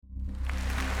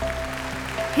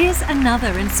Here's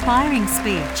another inspiring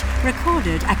speech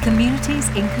recorded at Communities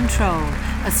in Control,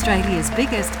 Australia's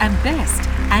biggest and best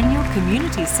annual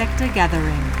community sector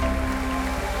gathering.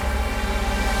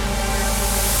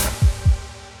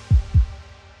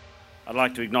 I'd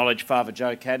like to acknowledge Father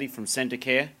Joe Caddy from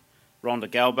Centacare, Rhonda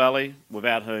Galbally,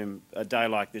 without whom a day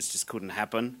like this just couldn't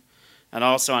happen. And I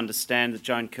also understand that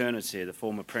Joan Kern's here, the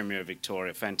former Premier of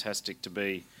Victoria. Fantastic to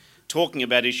be talking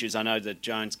about issues I know that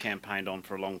Joan's campaigned on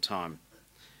for a long time.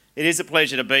 It is a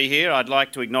pleasure to be here. I'd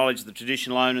like to acknowledge the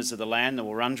traditional owners of the land, the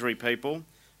Wurundjeri people,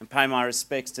 and pay my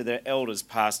respects to their elders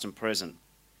past and present.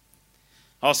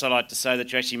 I'd also like to say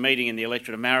that you're actually meeting in the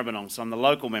electorate of Maribyrnong, so I'm the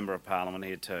local Member of Parliament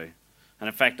here too. And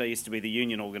in fact, I used to be the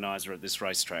union organiser at this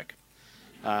racetrack.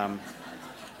 I've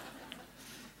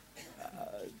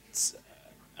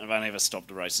only ever stopped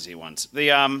the races here once.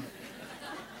 I'm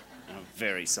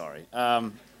very sorry.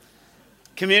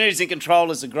 Communities in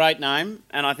Control is a great name,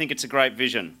 and I think it's a great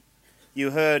vision.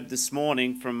 You heard this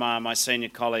morning from my senior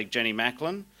colleague Jenny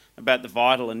Macklin about the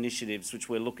vital initiatives which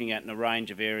we're looking at in a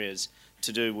range of areas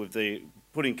to do with the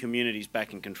putting communities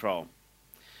back in control.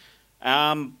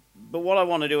 But what I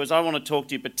want to do is I want to talk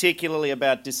to you particularly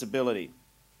about disability.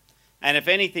 And if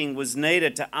anything was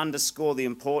needed to underscore the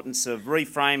importance of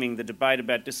reframing the debate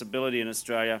about disability in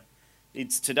Australia,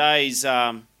 it's today's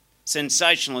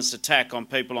sensationalist attack on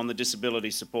people on the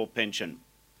disability support pension.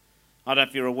 I don't know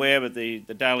if you're aware, but the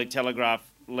Daily Telegraph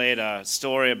led a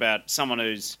story about someone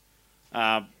who's,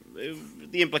 the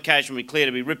implication would be clear,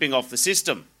 to be ripping off the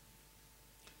system.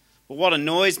 But what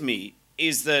annoys me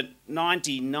is that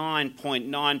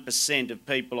 99.9% of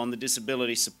people on the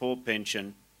disability support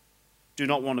pension do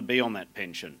not want to be on that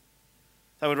pension.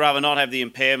 They would rather not have the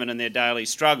impairment in their daily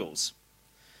struggles.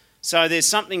 So there's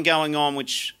something going on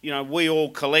which, we all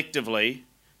collectively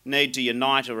need to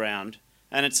unite around,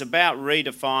 and it's about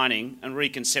redefining and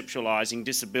reconceptualising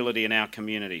disability in our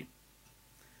community.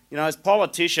 As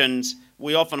politicians,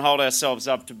 we often hold ourselves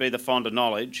up to be the font of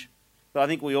knowledge, but I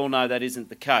think we all know that isn't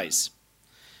the case.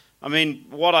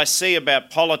 What I see about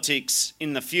politics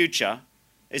in the future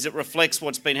is it reflects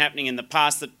what's been happening in the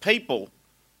past, that people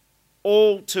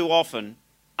all too often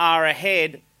are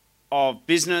ahead of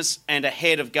business and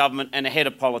ahead of government and ahead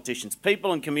of politicians.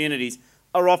 People and communities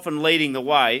are often leading the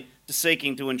way to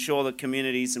seeking to ensure that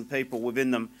communities and people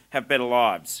within them have better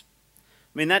lives.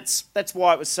 That's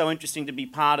why it was so interesting to be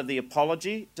part of the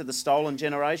apology to the stolen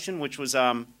generation, which was,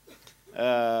 it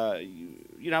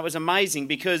was amazing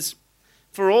because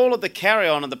for all of the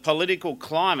carry-on of the political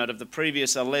climate of the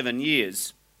previous 11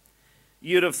 years,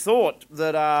 you'd have thought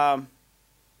that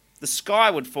the sky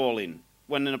would fall in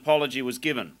when an apology was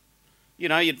given.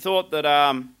 You'd thought that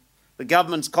the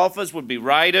government's coffers would be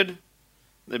raided,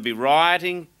 there'd be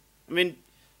rioting. There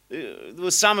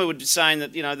was some who were saying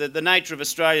that, the nature of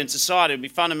Australian society would be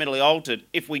fundamentally altered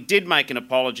if we did make an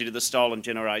apology to the stolen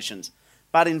generations.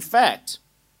 But in fact,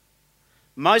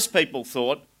 most people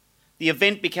thought the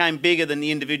event became bigger than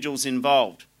the individuals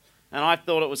involved. And I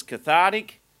thought it was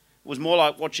cathartic. It was more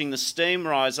like watching the steam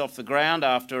rise off the ground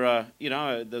after,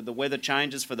 the weather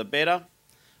changes for the better.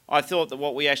 I thought that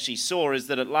what we actually saw is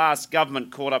that at last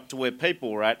government caught up to where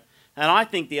people were at. And I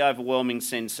think the overwhelming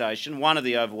sensation, one of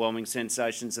the overwhelming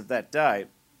sensations of that day,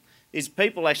 is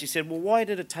people actually said, well, why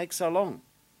did it take so long?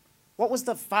 What was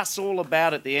the fuss all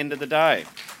about at the end of the day?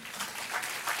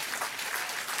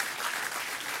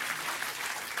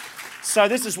 So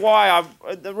this is why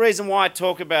the reason why I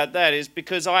talk about that is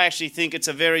because I actually think it's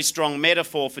a very strong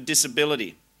metaphor for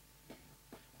disability.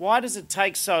 Why does it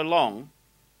take so long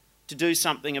to do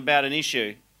something about an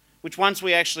issue, which once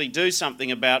we actually do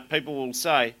something about, people will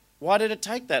say, why did it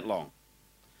take that long?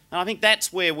 And I think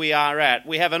that's where we are at.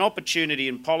 We have an opportunity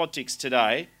in politics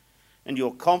today, and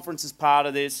your conference is part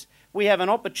of this. We have an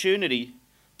opportunity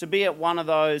to be at one of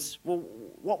those, well,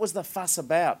 what was the fuss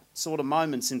about sort of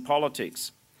moments in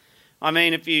politics. I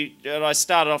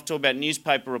started off talking about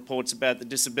newspaper reports about the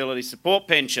disability support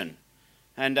pension,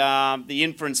 and the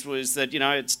inference was that,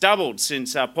 it's doubled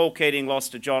since Paul Keating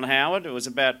lost to John Howard. It was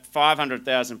about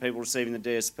 500,000 people receiving the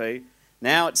DSP.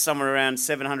 Now it's somewhere around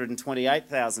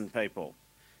 728,000 people.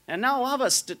 Now, no other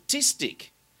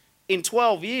statistic in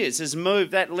 12 years has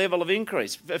moved that level of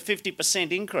increase, a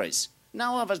 50% increase.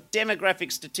 No other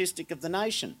demographic statistic of the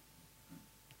nation.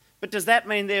 But does that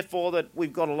mean, therefore, that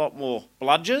we've got a lot more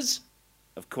bludgers?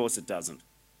 Of course it doesn't.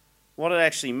 What it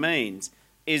actually means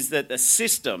is that the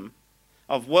system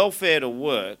of welfare to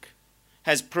work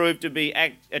has proved to be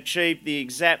achieved the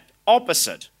exact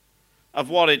opposite of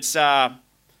what its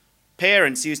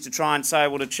parents used to try and say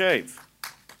it would achieve.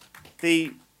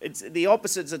 The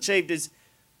opposite it's achieved is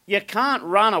You can't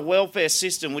run a welfare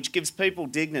system which gives people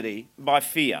dignity by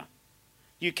fear.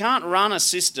 You can't run a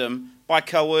system by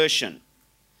coercion.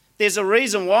 There's a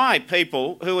reason why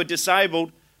people who are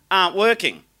disabled aren't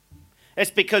working. It's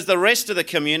because the rest of the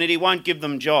community won't give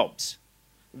them jobs.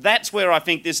 That's where I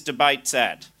think this debate's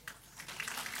at.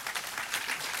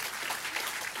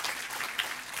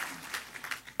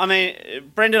 I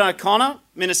mean, Brendan O'Connor,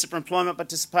 Minister for Employment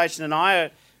Participation, and I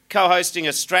are co-hosting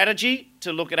a strategy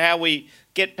to look at how we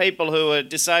get people who are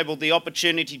disabled the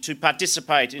opportunity to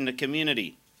participate in the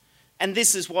community. And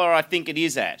this is where I think it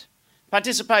is at.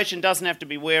 Participation doesn't have to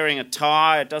be wearing a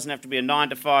tie, it doesn't have to be a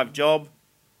 9-to-5 job,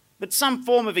 but some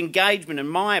form of engagement, in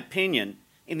my opinion,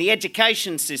 in the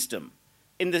education system,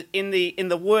 in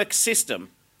the work system,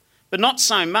 but not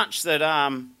so much that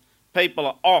people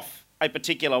are off a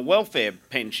particular welfare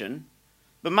pension,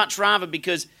 but much rather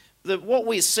because what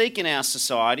we seek in our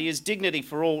society is dignity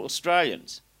for all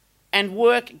Australians. And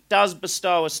work does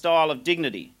bestow a style of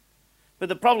dignity. But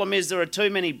the problem is there are too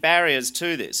many barriers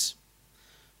to this.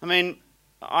 I mean,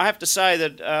 I have to say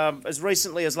that as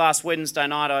recently as last Wednesday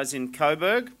night I was in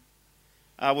Coburg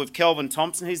with Kelvin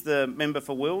Thompson, he's the member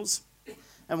for Wills,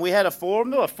 and we had a forum.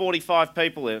 There were 45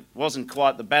 people there. It wasn't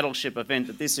quite the battleship event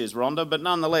that this is, Rhonda, but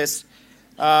nonetheless,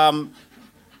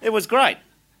 it was great.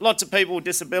 Lots of people with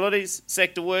disabilities,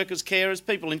 sector workers, carers,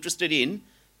 people interested in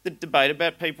the debate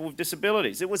about people with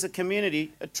disabilities. It was a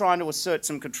community trying to assert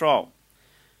some control.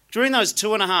 During those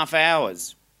 2.5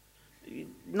 hours,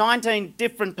 19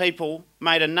 different people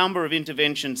made a number of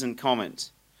interventions and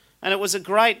comments. And it was a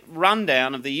great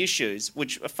rundown of the issues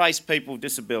which face people with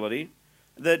disability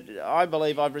that I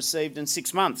believe I've received in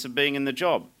 6 months of being in the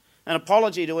job. An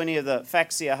apology to any of the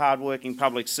FACSIA hard-working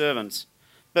public servants,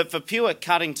 but for pure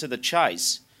cutting to the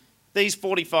chase, these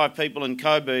 45 people in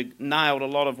Coburg nailed a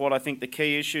lot of what I think the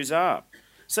key issues are.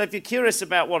 So if you're curious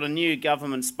about what a new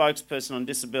government spokesperson on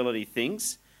disability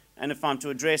thinks, and if I'm to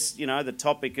address, the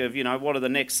topic of, what are the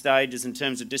next stages in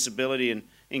terms of disability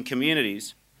in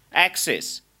communities,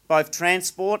 access, both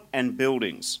transport and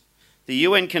buildings. The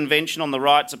UN Convention on the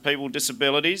Rights of People with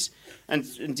Disabilities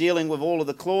and dealing with all of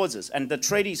the clauses. And the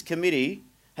Treaties Committee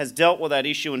has dealt with that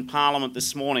issue in Parliament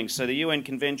this morning, so the UN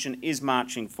Convention is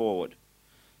marching forward.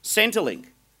 Centrelink.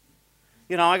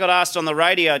 I got asked on the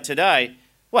radio today,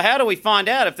 well, how do we find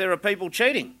out if there are people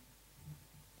cheating?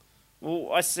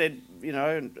 Well, I said,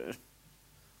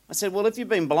 well, if you've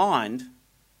been blind,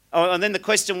 and then the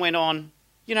question went on,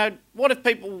 what if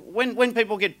people, when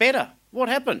people get better, what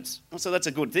happens? Well, so that's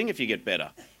a good thing if you get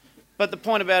better. But the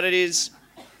point about it is,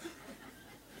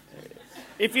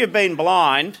 if you've been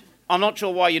blind, I'm not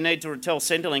sure why you need to tell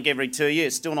Centrelink every 2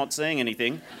 years, still not seeing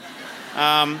anything.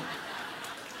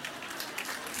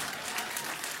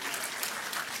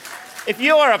 If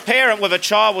you are a parent with a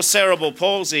child with cerebral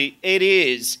palsy, it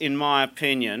is, in my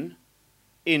opinion,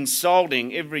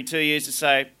 insulting every 2 years to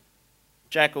say,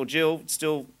 Jack or Jill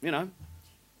still,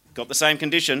 got the same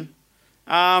condition.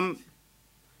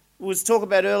 We'll talk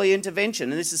about early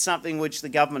intervention, and this is something which the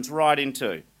government's right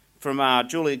into, from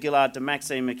Julia Gillard to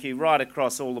Maxine McHugh, right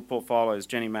across all the portfolios,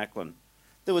 Jenny Macklin.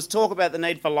 There was talk about the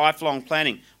need for lifelong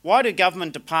planning. Why do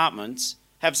government departments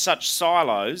have such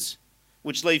silos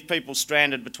which leave people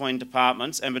stranded between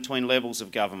departments and between levels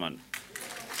of government?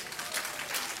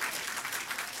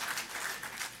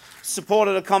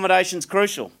 Supported accommodation is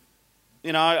crucial.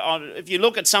 If you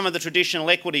look at some of the traditional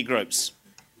equity groups,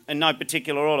 in no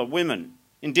particular order, women,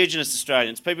 Indigenous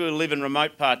Australians, people who live in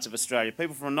remote parts of Australia,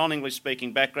 people from a non-English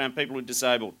speaking background, people who are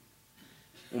disabled.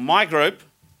 Well, my group,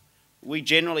 we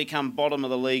generally come bottom of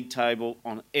the league table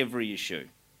on every issue.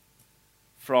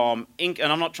 And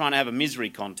I'm not trying to have a misery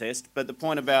contest, but the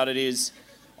point about it is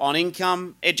on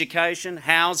income, education,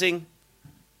 housing,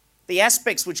 the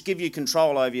aspects which give you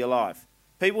control over your life.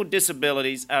 People with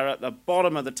disabilities are at the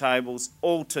bottom of the tables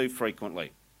all too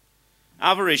frequently.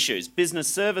 Other issues, business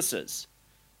services,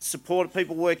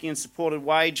 people working in supported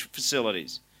wage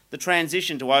facilities, the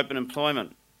transition to open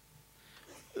employment.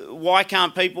 Why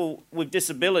can't people with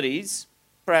disabilities,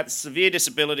 perhaps severe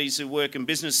disabilities who work in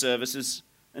business services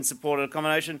and supported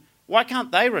accommodation, why can't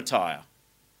they retire?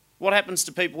 What happens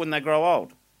to people when they grow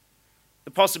old?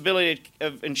 The possibility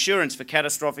of insurance for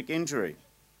catastrophic injury,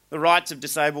 the rights of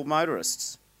disabled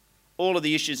motorists, all of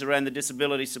the issues around the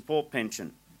disability support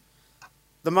pension.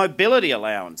 The mobility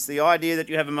allowance, the idea that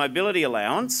you have a mobility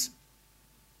allowance,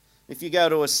 if you go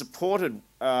to a supported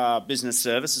business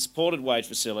service, a supported wage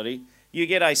facility, you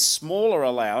get a smaller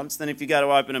allowance than if you go to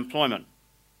open employment.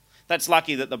 That's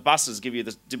lucky that the buses give you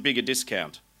the bigger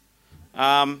discount.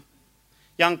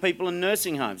 Young people in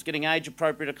nursing homes getting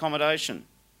age-appropriate accommodation.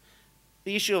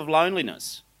 The issue of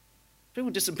loneliness. People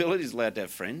with disabilities are allowed to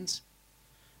have friends.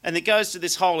 And it goes to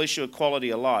this whole issue of quality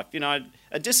of life. You know,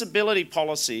 a disability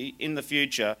policy in the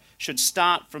future should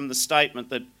start from the statement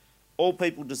that all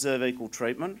people deserve equal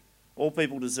treatment, all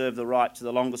people deserve the right to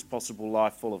the longest possible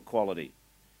life full of quality.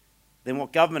 Then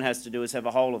what government has to do is have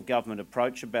a whole of government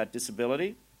approach about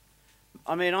disability.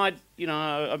 I mean, I've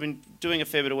been doing a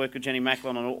fair bit of work with Jenny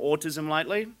Macklin on autism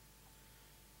lately,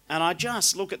 and I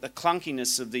just look at the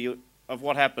clunkiness of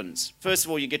what happens. First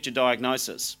of all, you get your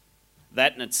diagnosis.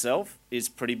 That in itself is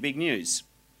pretty big news.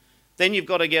 Then you've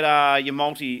got to get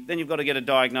then you've got to get a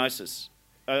diagnosis.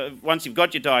 Once you've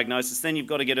got your diagnosis, then you've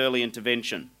got to get early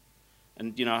intervention.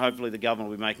 And, you know, hopefully the government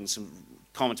will be making some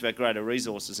comments about greater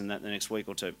resources in that in the next week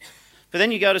or two. But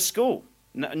then you go to school,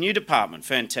 a new department,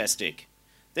 fantastic.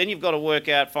 Then you've got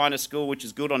to find a school which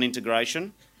is good on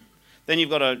integration. Then you've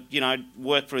got to, you know,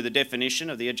 work through the definition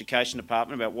of the education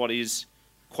department about what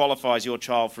qualifies your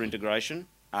child for integration,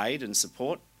 aid and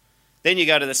support. Then you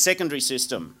go to the secondary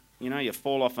system. You know, you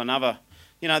fall off another,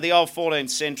 you know, the old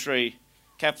 14th century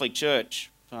Catholic Church.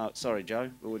 Sorry, Joe.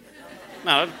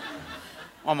 No,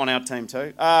 I'm on our team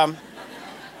too.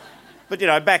 But, you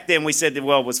know, back then we said the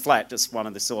world was flat, just one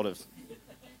of the sort of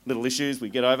little issues we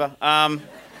get over.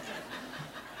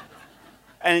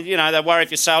 And, you know, they worry if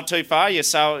you sail too far, you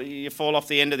fall off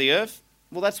the end of the earth.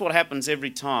 Well, that's what happens every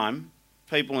time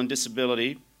people with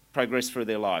disability progress through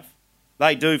their life.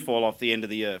 They do fall off the end of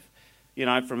the earth. You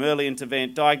know, from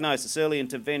diagnosis, early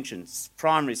interventions,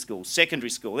 primary school, secondary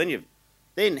school.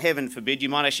 Then, heaven forbid, you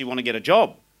might actually want to get a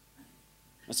job,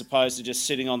 as opposed to just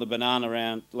sitting on the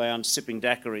banana lounge sipping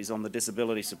daiquiris on the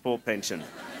disability support pension.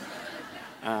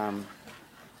 Or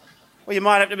you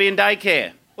might have to be in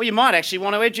daycare. Or you might actually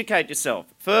want to educate yourself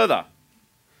further.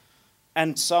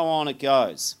 And so on it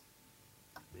goes.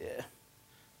 Yeah.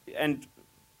 And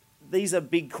these are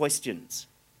big questions.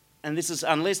 And this is,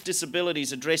 unless disability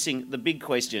is addressing the big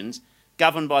questions,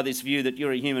 governed by this view that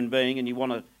you're a human being and you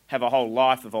want to have a whole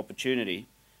life of opportunity,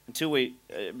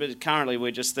 but currently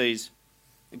we're just these,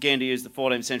 again to use the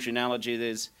 14th century analogy,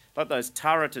 there's like those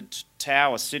turreted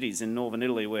tower cities in northern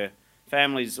Italy where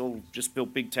families all just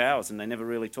built big towers and they never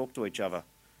really talk to each other.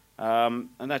 And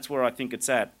that's where I think it's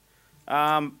at.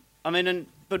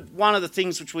 But one of the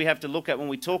things which we have to look at when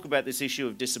we talk about this issue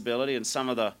of disability and some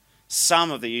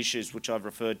of the issues which I've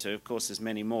referred to, of course there's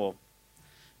many more,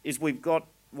 is we've got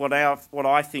what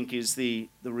I think is the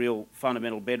real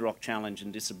fundamental bedrock challenge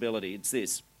in disability. It's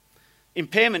this.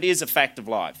 Impairment is a fact of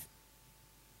life.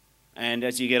 And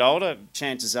as you get older,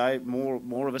 chances are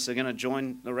more of us are going to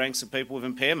join the ranks of people with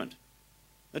impairment.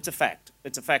 It's a fact.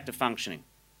 It's a fact of functioning.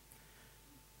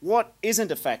 What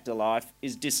isn't a fact of life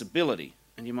is disability.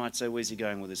 And you might say, where's he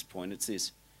going with this point? It's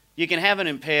this. You can have an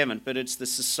impairment, but it's the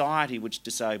society which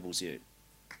disables you.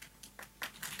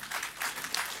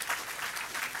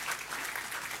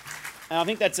 And I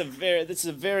think this is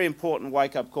a very important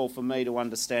wake-up call for me to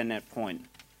understand that point.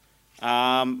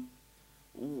 When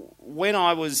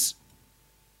I was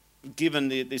given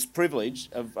this privilege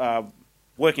of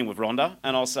working with Rhonda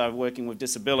and also working with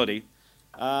disability,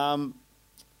 I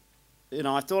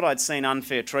thought I'd seen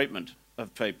unfair treatment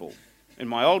of people in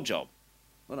my old job.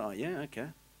 I thought, oh yeah, okay,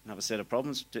 another set of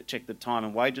problems. Check the time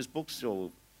and wages books, or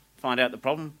we'll find out the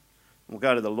problem. We'll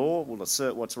go to the law, we'll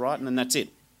assert what's right, and then that's it.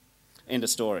 End of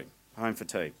story. Home for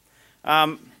tea.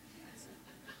 But,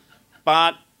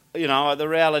 the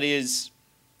reality is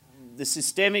the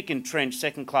systemic entrenched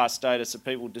second-class status of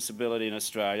people with disability in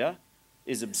Australia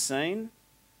is obscene,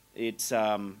 it's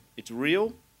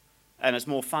real, and it's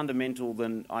more fundamental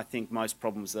than I think most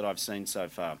problems that I've seen so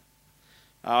far.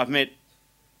 I've met,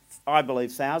 I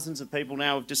believe, thousands of people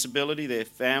now with disability, their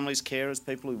families, carers,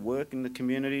 people who work in the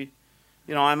community.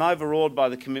 I'm overawed by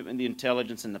the commitment, the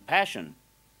intelligence and the passion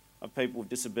of people with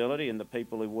disability and the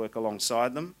people who work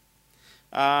alongside them.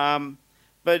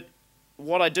 But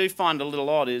what I do find a little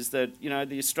odd is that,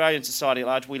 the Australian society at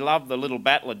large, we love the little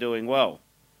battler doing well.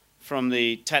 From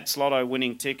the Tats Lotto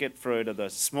winning ticket through to the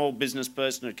small business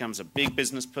person who becomes a big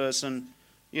business person,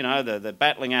 the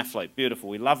battling athlete, beautiful.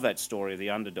 We love that story of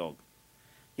the underdog.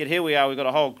 Yet here we are, we've got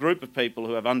a whole group of people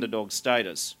who have underdog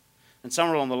status. And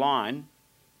somewhere along the line,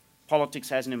 politics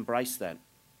hasn't embraced that.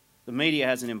 The media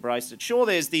hasn't embraced it. Sure,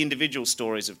 there's the individual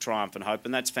stories of triumph and hope,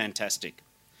 and that's fantastic.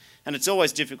 And it's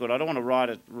always difficult. I don't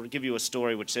want to give you a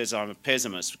story which says I'm a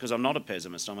pessimist, because I'm not a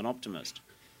pessimist, I'm an optimist.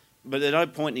 But there's no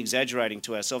point in exaggerating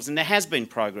to ourselves. And there has been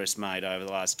progress made over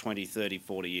the last 20, 30,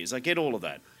 40 years. I get all of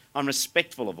that. I'm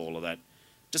respectful of all of that.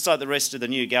 Just like the rest of the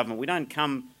new government,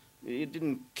 it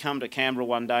didn't come to Canberra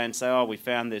one day and say, oh, we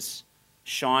found this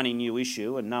shiny new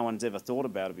issue and no one's ever thought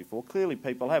about it before. Clearly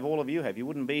people have, all of you have. You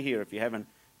wouldn't be here if you haven't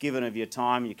given of your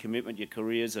time, your commitment, your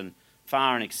careers, and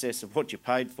far in excess of what you're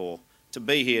paid for to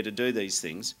be here to do these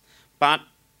things. But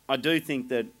I do think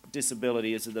that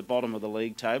disability is at the bottom of the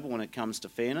league table when it comes to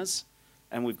fairness,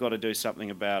 and we've got to do something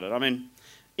about it. I mean,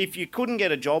 if you couldn't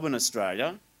get a job in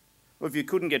Australia, or if you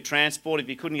couldn't get transport, if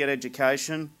you couldn't get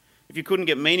education, if you couldn't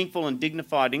get meaningful and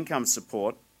dignified income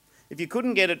support, if you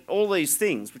couldn't get all these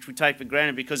things, which we take for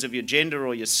granted because of your gender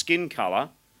or your skin colour,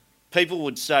 people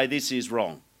would say this is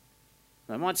wrong.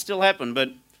 That might still happen,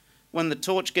 but when the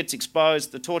torch gets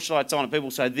exposed, the torchlight's on, and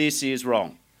people say this is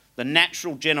wrong. The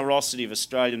natural generosity of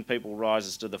Australian people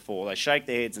rises to the fore. They shake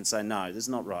their heads and say, no, this is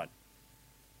not right.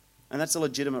 And that's a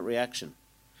legitimate reaction.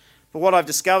 But what I've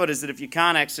discovered is that if you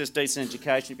can't access decent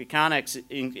education, if you can't access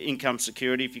income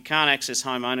security, if you can't access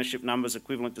home ownership numbers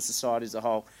equivalent to society as a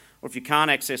whole, or if you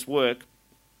can't access work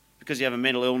because you have a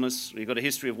mental illness, or you've got a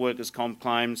history of workers' comp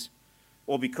claims,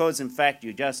 or because, in fact,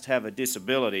 you just have a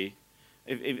disability,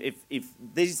 if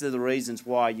these are the reasons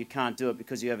why you can't do it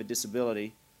because you have a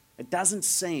disability, it doesn't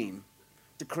seem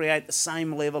to create the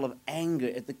same level of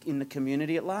anger in the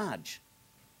community at large.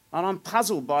 And I'm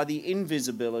puzzled by the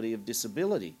invisibility of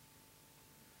disability.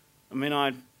 I mean,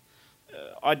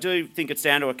 I do think it's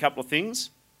down to a couple of things.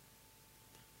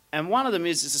 And one of them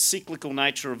is the cyclical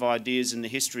nature of ideas in the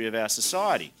history of our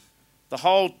society. The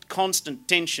whole constant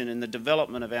tension in the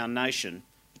development of our nation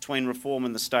between reform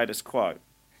and the status quo.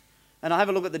 And I have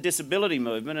a look at the disability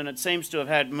movement, and it seems to have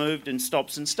had moved in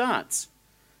stops and starts.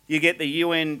 You get the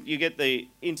UN, you get the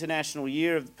International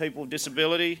Year of People with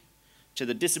Disability, to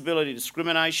the Disability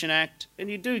Discrimination Act, and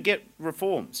you do get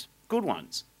reforms, good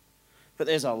ones. But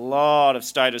there's a lot of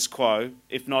status quo,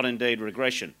 if not indeed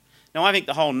regression. Now, I think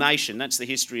the whole nation, that's the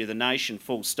history of the nation,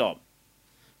 full stop.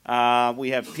 We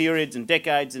have periods and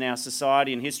decades in our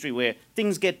society and history where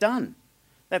things get done.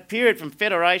 That period from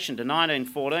Federation to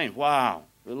 1914, wow,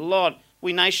 a lot.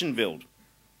 We nation build.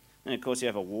 And of course you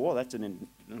have a war, that's an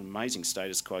amazing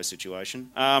status quo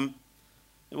situation.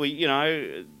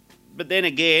 But then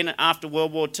again, after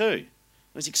World War II,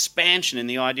 there's expansion in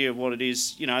the idea of what it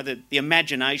is, the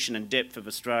imagination and depth of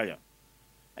Australia.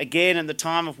 Again, at the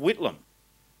time of Whitlam,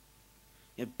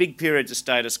 you have big periods of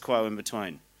status quo in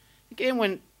between. Again,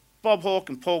 when Bob Hawke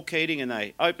and Paul Keating, and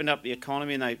they opened up the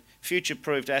economy and they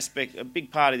future-proofed a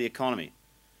big part of the economy.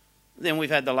 Then we've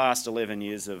had the last 11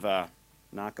 years of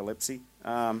narcolepsy.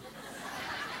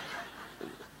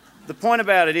 The point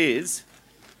about it is,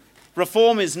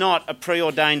 reform is not a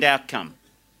preordained outcome.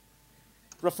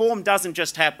 Reform doesn't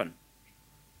just happen.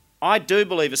 I do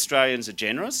believe Australians are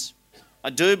generous. I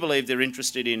do believe they're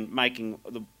interested in making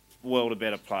the world a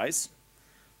better place.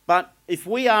 But if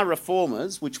we are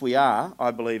reformers, which we are,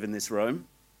 I believe, in this room,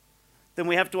 then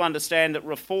we have to understand that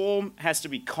reform has to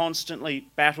be constantly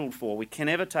battled for. We can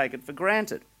never take it for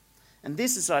granted. And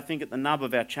this is, I think, at the nub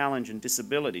of our challenge in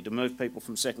disability, to move people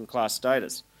from second-class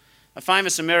status. A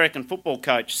famous American football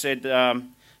coach said,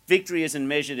 victory isn't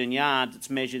measured in yards, it's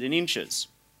measured in inches.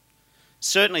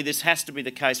 Certainly this has to be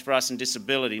the case for us in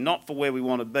disability, not for where we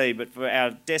want to be, but for our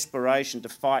desperation to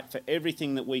fight for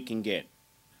everything that we can get.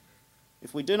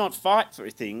 If we do not fight for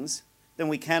things, then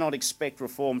we cannot expect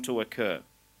reform to occur.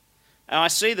 And I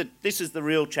see that this is the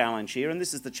real challenge here, and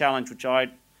this is the challenge which I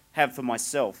have for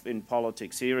myself in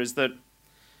politics here, is that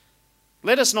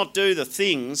let us not do the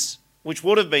things which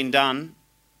would have been done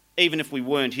even if we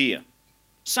weren't here.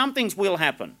 Some things will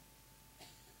happen.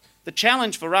 The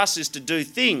challenge for us is to do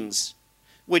things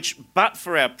which, but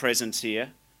for our presence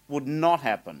here, would not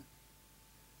happen.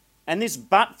 And this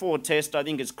but-for test, I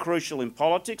think, is crucial in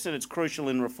politics and it's crucial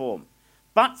in reform.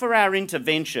 But for our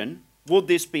intervention, would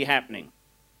this be happening?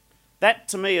 That,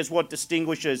 to me, is what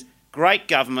distinguishes great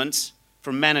governments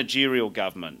from managerial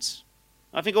governments.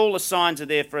 I think all the signs are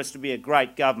there for us to be a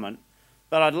great government,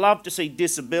 but I'd love to see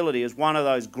disability as one of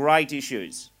those great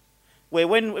issues, where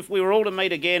if we were all to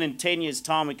meet again in 10 years'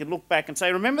 time, we could look back and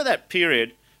say, remember that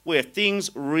period where things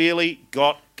really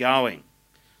got going,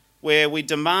 where we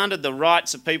demanded the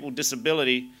rights of people with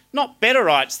disability, not better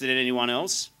rights than anyone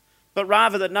else, but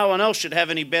rather that no one else should have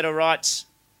any better rights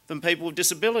than people with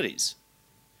disabilities.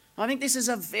 I think this is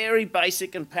a very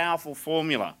basic and powerful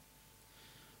formula.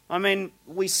 I mean,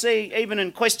 we see, even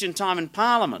in question time in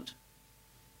Parliament,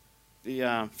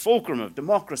 the fulcrum of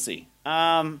democracy,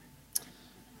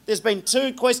 there's been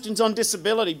 2 questions on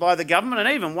disability by the government, and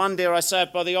even one, dare I say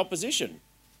it, by the opposition.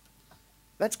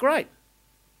 That's great.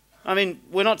 I mean,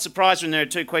 we're not surprised when there are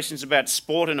 2 questions about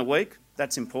sport in a week.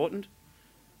 That's important.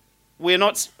 We're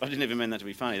not... I didn't even mean that to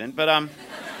be funny then, but...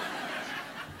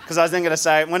 because I was then going to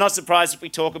say, we're not surprised if we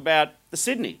talk about the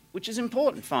Sydney, which is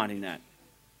important, finding that.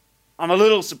 I'm a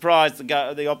little surprised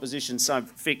the opposition's so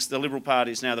fixed. The Liberal Party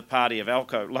is now the party of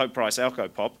low-price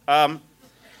alco pop. But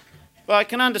I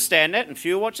can understand that and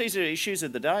Fuel Watch. These are issues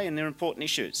of the day and they're important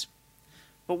issues.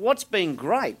 But what's been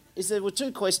great is there were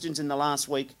 2 questions in the last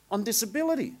week on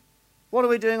disability. What are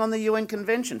we doing on the UN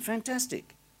Convention?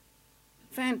 Fantastic.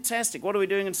 Fantastic. What are we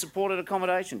doing in supported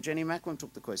accommodation? Jenny Macklin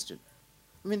took the question.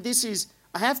 I mean,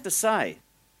 I have to say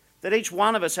that each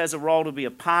one of us has a role to be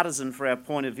a partisan for our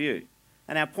point of view.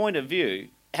 And our point of view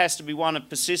has to be one of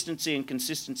persistency and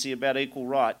consistency about equal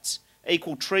rights,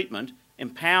 equal treatment,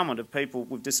 empowerment of people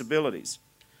with disabilities.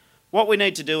 What we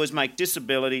need to do is make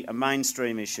disability a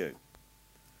mainstream issue.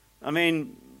 I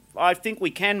mean, I think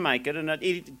we can make it, and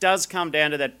it does come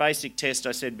down to that basic test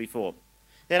I said before.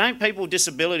 It ain't people with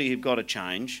disability who've got to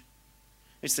change.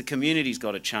 It's the community's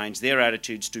got to change their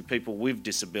attitudes to people with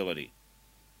disability.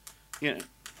 You know,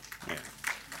 yeah.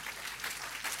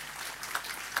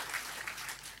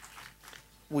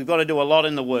 We've got to do a lot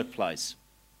in the workplace.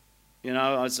 You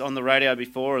know, I was on the radio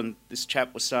before and this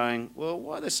chap was saying, well,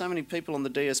 why are there so many people on the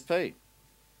DSP?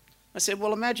 I said,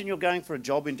 well, imagine you're going for a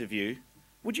job interview.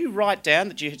 Would you write down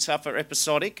that you suffer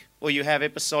episodic or you have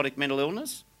episodic mental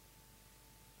illness?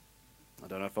 I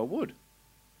don't know if I would.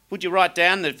 Would you write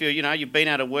down that if you've been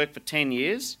out of work for 10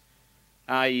 years,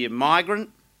 you're a migrant,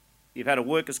 you've had a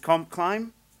workers' comp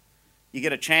claim, you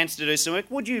get a chance to do some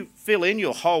work, would you fill in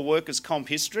your whole workers' comp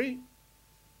history?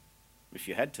 If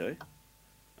you had to.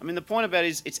 I mean, the point about it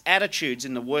is it's attitudes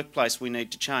in the workplace we need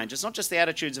to change. It's not just the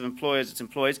attitudes of employers, it's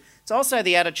employees. It's also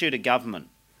the attitude of government.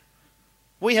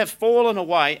 We have fallen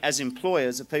away as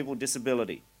employers of people with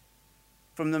disability.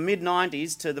 From the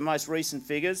mid-90s to the most recent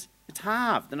figures, it's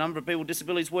halved the number of people with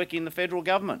disabilities working in the federal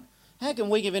government. How can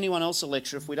we give anyone else a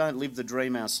lecture if we don't live the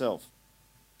dream ourselves?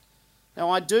 Now,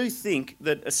 I do think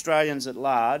that Australians at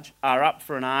large are up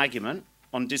for an argument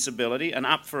on disability and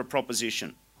up for a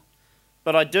proposition.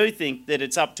 But I do think that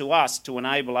it's up to us to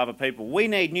enable other people. We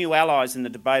need new allies in the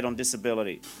debate on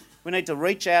disability. We need to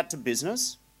reach out to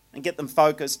business and get them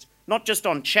focused, not just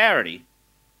on charity,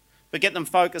 but get them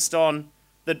focused on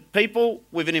that people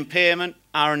with an impairment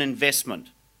are an investment.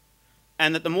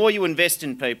 And that the more you invest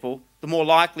in people, the more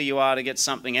likely you are to get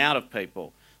something out of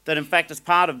people. That in fact, it's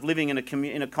part of living in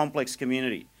a complex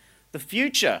community. The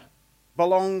future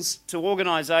belongs to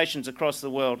organisations across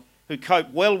the world who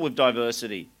cope well with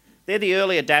diversity. They're the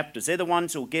early adapters. They're the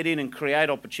ones who will get in and create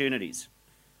opportunities.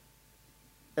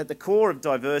 At the core of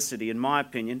diversity, in my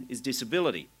opinion, is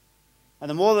disability. And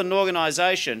the more that an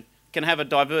organisation can have a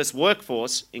diverse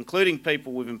workforce, including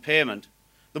people with impairment,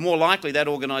 the more likely that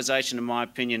organisation, in my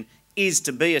opinion, is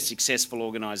to be a successful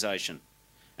organisation.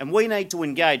 And we need to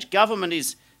engage. Government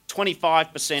is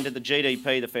 25% of the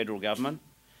GDP, the federal government,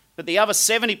 but the other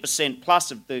 70%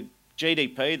 plus of the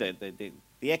GDP,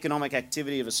 the economic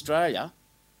activity of Australia,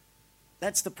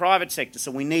 that's the private sector,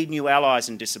 so we need new allies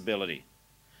in disability.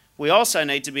 We also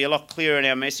need to be a lot clearer in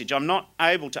our message. I'm not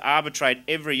able to arbitrate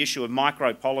every issue of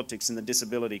micro-politics in the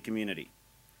disability community.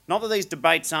 Not that these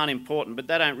debates aren't important, but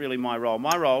that ain't really my role.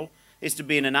 My role is to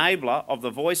be an enabler of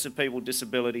the voice of people with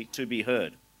disability to be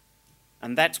heard.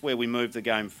 And that's where we move the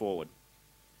game forward.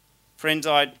 Friends,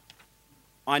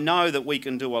 I know that we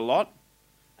can do a lot,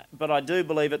 but I do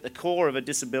believe at the core of a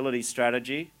disability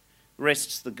strategy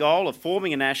rests the goal of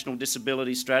forming a national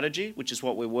disability strategy, which is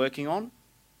what we're working on.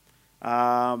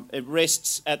 It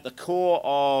rests at the core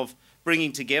of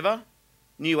bringing together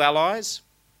new allies.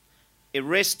 It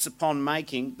rests upon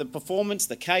making the performance,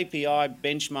 the KPI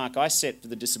benchmark I set for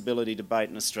the disability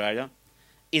debate in Australia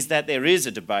is that there is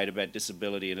a debate about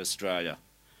disability in Australia.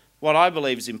 What I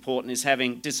believe is important is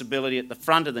having disability at the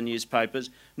front of the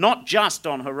newspapers, not just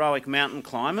on heroic mountain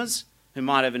climbers who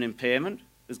might have an impairment,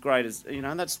 as great as,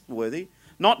 that's worthy.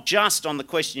 Not just on the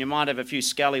question you might have a few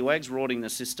scallywags rorting the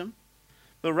system,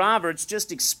 but rather it's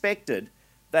just expected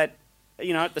that,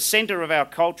 at the centre of our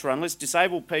culture, unless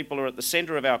disabled people are at the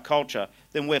centre of our culture,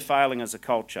 then we're failing as a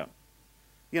culture.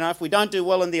 If we don't do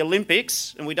well in the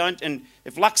Olympics and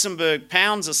if Luxembourg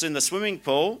pounds us in the swimming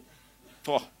pool,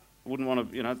 I wouldn't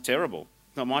want to, terrible.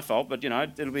 Not my fault, but,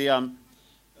 it'll be,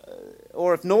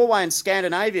 or if Norway and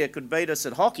Scandinavia could beat us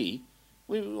at hockey,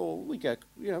 we go,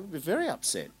 we're very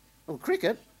upset. Or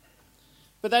cricket.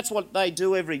 But that's what they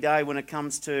do every day when it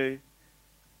comes to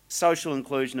social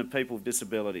inclusion of people with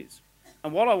disabilities.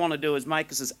 And what I want to do is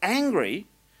make us as angry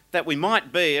that we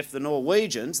might be if the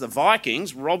Norwegians, the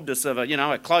Vikings, robbed us of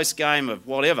a close game of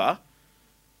whatever.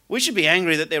 We should be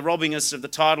angry that they're robbing us of the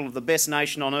title of the best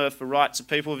nation on earth for rights of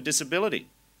people with disability.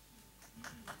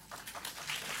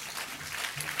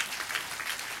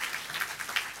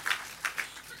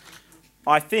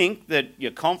 I think that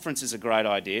your conference is a great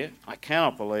idea. I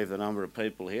cannot believe the number of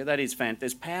people here. That is fantastic.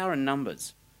 There's power in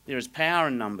numbers. There is power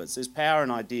in numbers. There's power in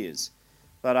ideas.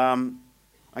 But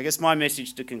I guess my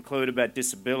message to conclude about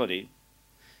disability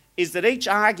is that each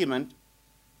argument,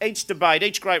 each debate,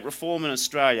 each great reform in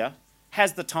Australia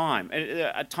has the time,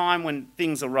 a time when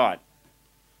things are right.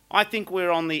 I think we're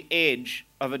on the edge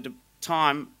of a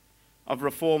time of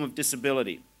reform of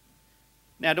disability.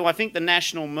 Now, do I think the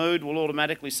national mood will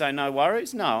automatically say no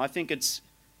worries? No, I think it's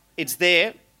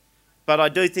there, but I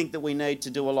do think that we need to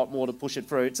do a lot more to push it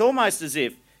through. It's almost as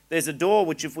if there's a door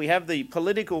which, if we have the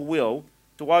political will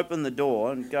to open the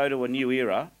door and go to a new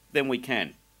era, then we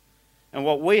can. And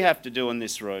what we have to do in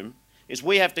this room is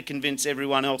we have to convince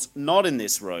everyone else not in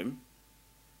this room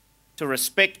to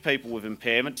respect people with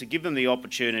impairment, to give them the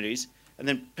opportunities, and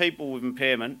then people with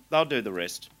impairment, they'll do the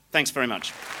rest. Thanks very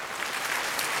much.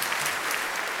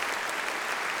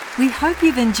 We hope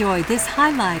you've enjoyed this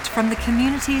highlight from the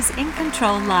Communities in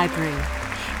Control Library.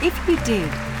 If you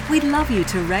did, we'd love you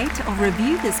to rate or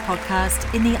review this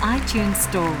podcast in the iTunes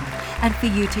Store and for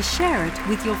you to share it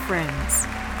with your friends.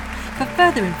 For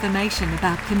further information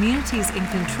about Communities in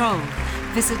Control,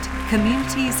 visit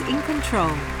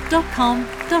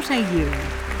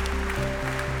communitiesincontrol.com.au.